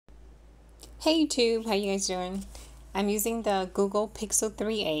Hey YouTube, how you guys doing? I'm using the Google Pixel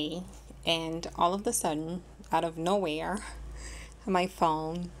 3a and all of a sudden, out of nowhere, my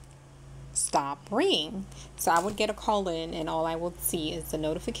phone stopped ringing. So I would get a call in and all I would see is the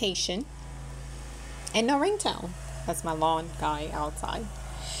notification and no ringtone. That's my lawn guy outside.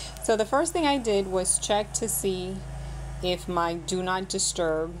 So the first thing I did was check to see if my do not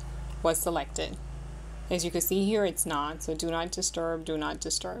disturb was selected. As you can see here, it's not. So do not disturb, do not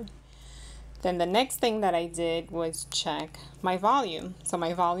disturb. Then the next thing that I did was check my volume. So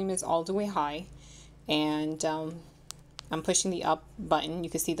my volume is all the way high, and I'm pushing the up button.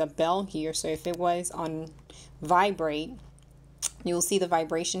 You can see the bell here. So if it was on vibrate, you'll see the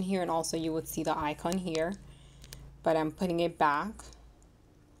vibration here, and also you would see the icon here. But I'm putting it back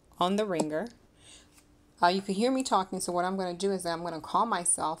on the ringer. You can hear me talking, so what I'm going to do is I'm going to call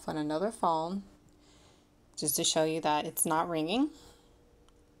myself on another phone just to show you that it's not ringing.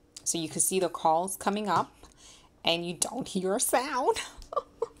 So you can see the calls coming up and you don't hear a sound.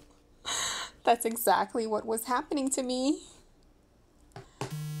 That's exactly what was happening to me.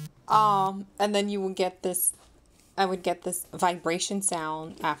 And then you will get this, I would get this vibration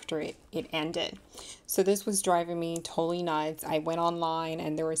sound after it ended. So this was driving me totally nuts. I went online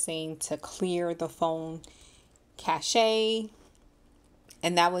and they were saying to clear the phone cache, and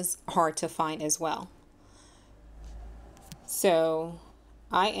that was hard to find as well. So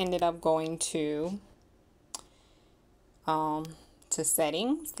I ended up going to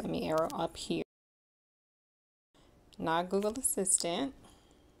settings. Let me arrow up here. Not Google Assistant.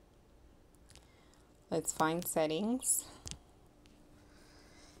 Let's find settings.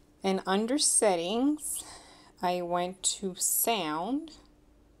 And under settings, I went to sound.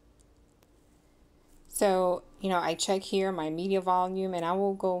 So, I check here my media volume, and I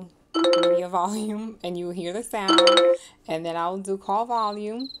will go media volume and you hear the sound, and then I will do call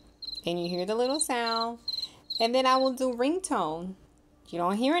volume and you hear the little sound, and then I will do ringtone. You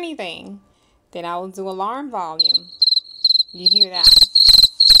don't hear anything. Then I will do alarm volume. You hear that.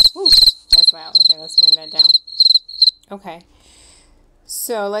 Ooh, that's loud. Okay, let's bring that down. Okay,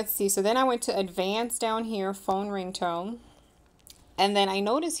 so let's see. So then I went to advanced down here, phone ringtone, and then I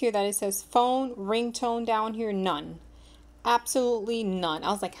noticed here that it says phone ringtone down here, none. Absolutely none. I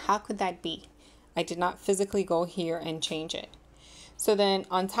was like, how could that be? I did not physically go here and change it. So then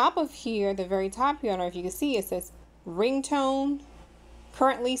on top of here, the very top here, I don't know if you can see, it says ringtone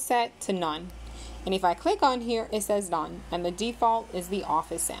currently set to none. And if I click on here, it says none. And the default is the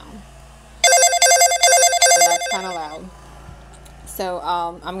office sound. And that's kind of loud. So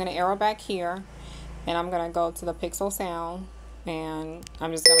I'm going to arrow back here, and I'm going to go to the Pixel sound, and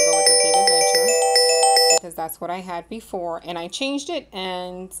I'm just going to go with the Big Adventure, because that's what I had before, and I changed it.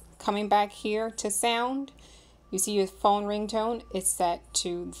 And coming back here to sound, you see your phone ringtone is set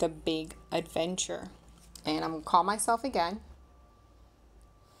to the Big Adventure, and I'm gonna call myself again.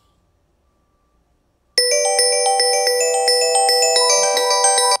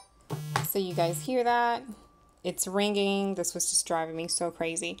 Okay. So you guys hear that? It's ringing. This was just driving me so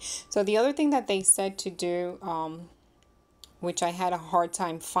crazy. So the other thing that they said to do, which I had a hard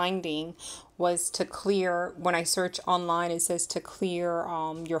time finding, was to clear. When I search online, it says to clear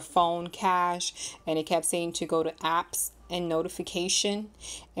your phone cache, and it kept saying to go to apps and notification.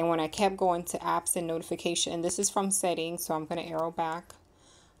 And when I kept going to apps and notification, and this is from settings, so I'm going to arrow back,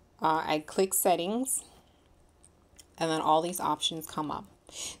 I click settings, and then all these options come up.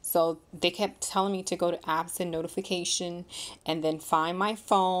 So they kept telling me to go to apps and notification and then find my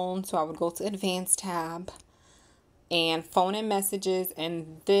phone. So I would go to advanced tab and phone and messages,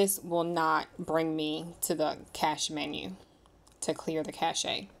 and this will not bring me to the cache menu to clear the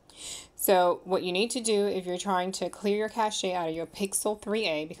cache. So what you need to do if you're trying to clear your cache out of your Pixel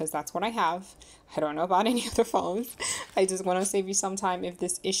 3a, because that's what I have, I don't know about any other phones, I just want to save you some time if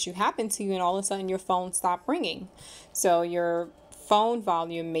this issue happened to you and all of a sudden your phone stopped ringing. So your phone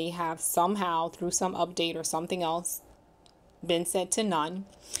volume may have somehow, through some update or something else, been set to none.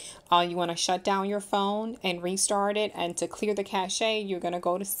 You want to shut down your phone and restart it, and to clear the cache, you're going to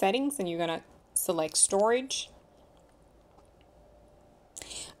go to settings and you're going to select storage.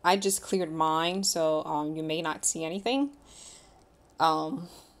 I just cleared mine, so you may not see anything. So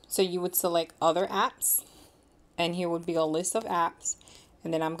you would select other apps, and here would be a list of apps,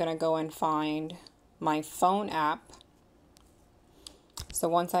 and then I'm going to go and find my phone app. So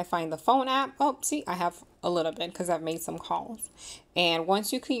once I find the phone app, oh, see, I have a little bit because I've made some calls. And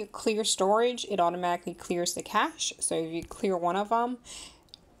once you clear storage, it automatically clears the cache. So if you clear one of them,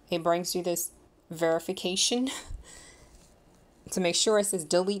 it brings you this verification to make sure it says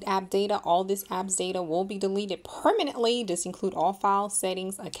delete app data. All this app's data will be deleted permanently. This include all files,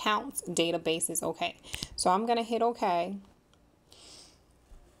 settings, accounts, databases. Okay, so I'm going to hit OK.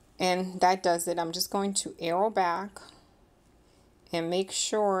 And that does it. I'm just going to arrow back and make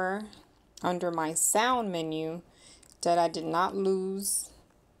sure under my sound menu that I did not lose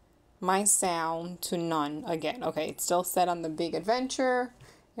my sound to none again. Okay, it's still set on the big adventure,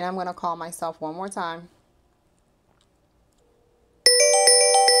 and I'm going to call myself one more time.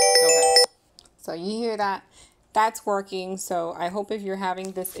 Okay, so you hear that? That's working. So I hope if you're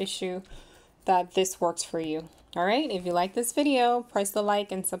having this issue that this works for you. All right, if you like this video, press the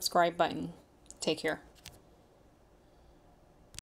like and subscribe button. Take care.